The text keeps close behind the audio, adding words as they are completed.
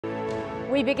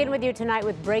We begin with you tonight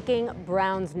with breaking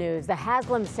Browns news. The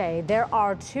Haslams say there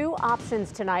are two options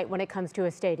tonight when it comes to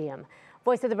a stadium.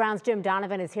 Voice of the Browns, Jim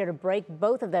Donovan, is here to break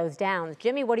both of those down.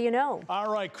 Jimmy, what do you know?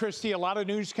 All right, Christy, a lot of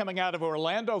news coming out of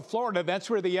Orlando, Florida. That's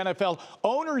where the NFL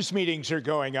owners' meetings are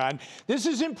going on. This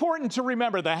is important to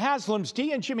remember. The Haslams,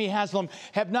 Dee and Jimmy Haslam,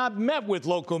 have not met with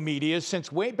local media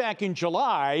since way back in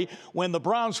July when the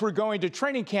Browns were going to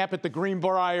training camp at the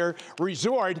Greenbrier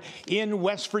Resort in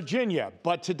West Virginia.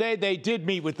 But today they did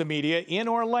meet with the media in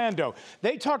Orlando.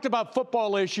 They talked about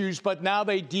football issues, but now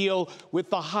they deal with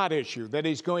the hot issue that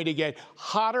is going to get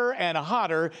hotter and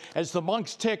hotter as the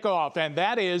months tick off, and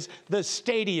that is the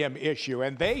stadium issue.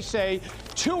 And they say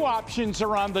two options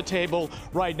are on the table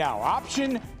right now.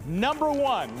 Option number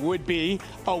one would be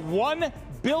a $1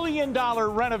 billion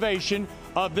renovation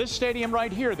of this stadium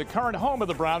right here, the current home of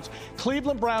the Browns,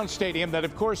 Cleveland Browns Stadium, that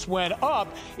of course went up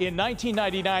in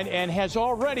 1999 and has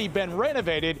already been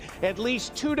renovated at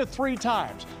least 2 to 3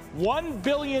 times. $1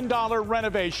 billion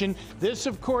renovation. This,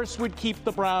 of course, would keep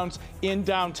the Browns in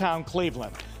downtown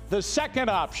Cleveland. The second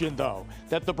option, though,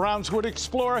 that the Browns would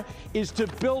explore is to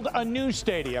build a new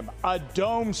stadium, a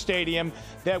dome stadium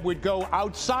that would go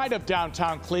outside of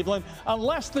downtown Cleveland,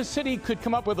 unless the city could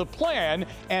come up with a plan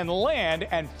and land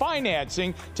and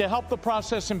financing to help the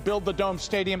process and build the dome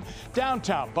stadium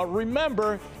downtown. But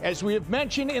remember, as we have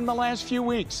mentioned in the last few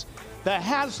weeks, the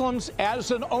Haslams, as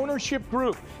an ownership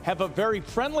group, have a very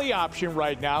friendly option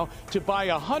right now to buy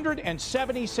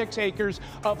 176 acres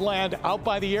of land out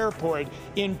by the airport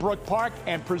in Brook Park,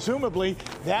 and presumably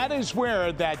that is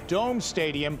where that dome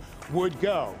stadium would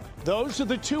go. Those are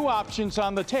the two options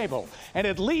on the table. And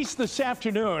at least this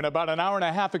afternoon, about an hour and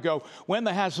a half ago, when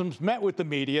the Haslams met with the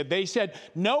media, they said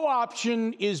no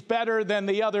option is better than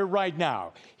the other right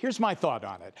now. Here's my thought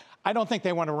on it. I don't think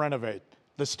they want to renovate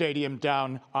the stadium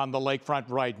down on the lakefront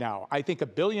right now. I think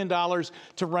 $1 billion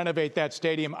to renovate that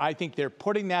stadium. I think they're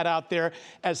putting that out there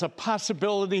as a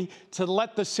possibility to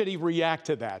let the city react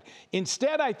to that.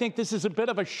 Instead, I think this is a bit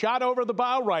of a shot over the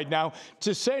bow right now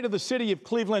to say to the city of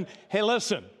Cleveland, hey,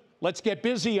 listen, let's get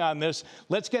busy on this.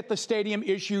 Let's get the stadium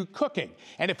issue cooking.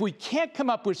 And if we can't come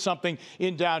up with something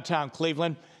in downtown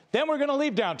Cleveland, then we're going to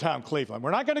leave downtown Cleveland.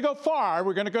 We're not going to go far.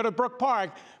 We're going to go to Brook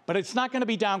Park, but it's not going to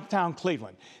be downtown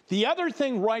Cleveland. The other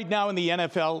thing right now in the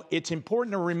NFL, it's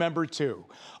important to remember, too.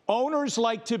 Owners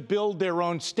like to build their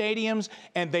own stadiums,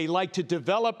 and they like to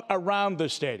develop around the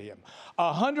stadium.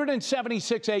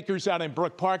 176 acres out in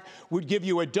Brook Park would give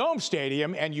you a dome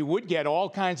stadium, and you would get all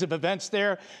kinds of events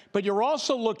there, but you're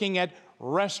also looking at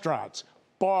restaurants,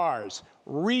 bars,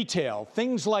 retail,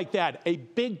 things like that, a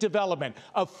big development,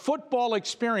 a football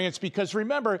experience, because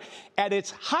remember, at its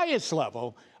highest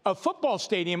level, a football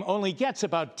stadium only gets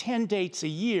about 10 dates a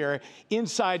year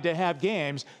inside to have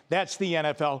games. That's the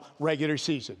NFL regular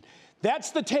season.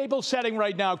 That's the table setting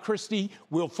right now, Christy.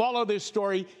 We'll follow this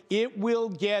story. It will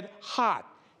get hot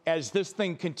as this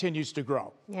thing continues to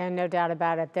grow. Yeah, no doubt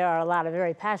about it. There are a lot of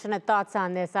very passionate thoughts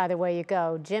on this either way you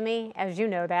go. Jimmy, as you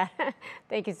know that,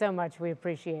 thank you so much. We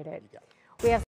appreciate it. We have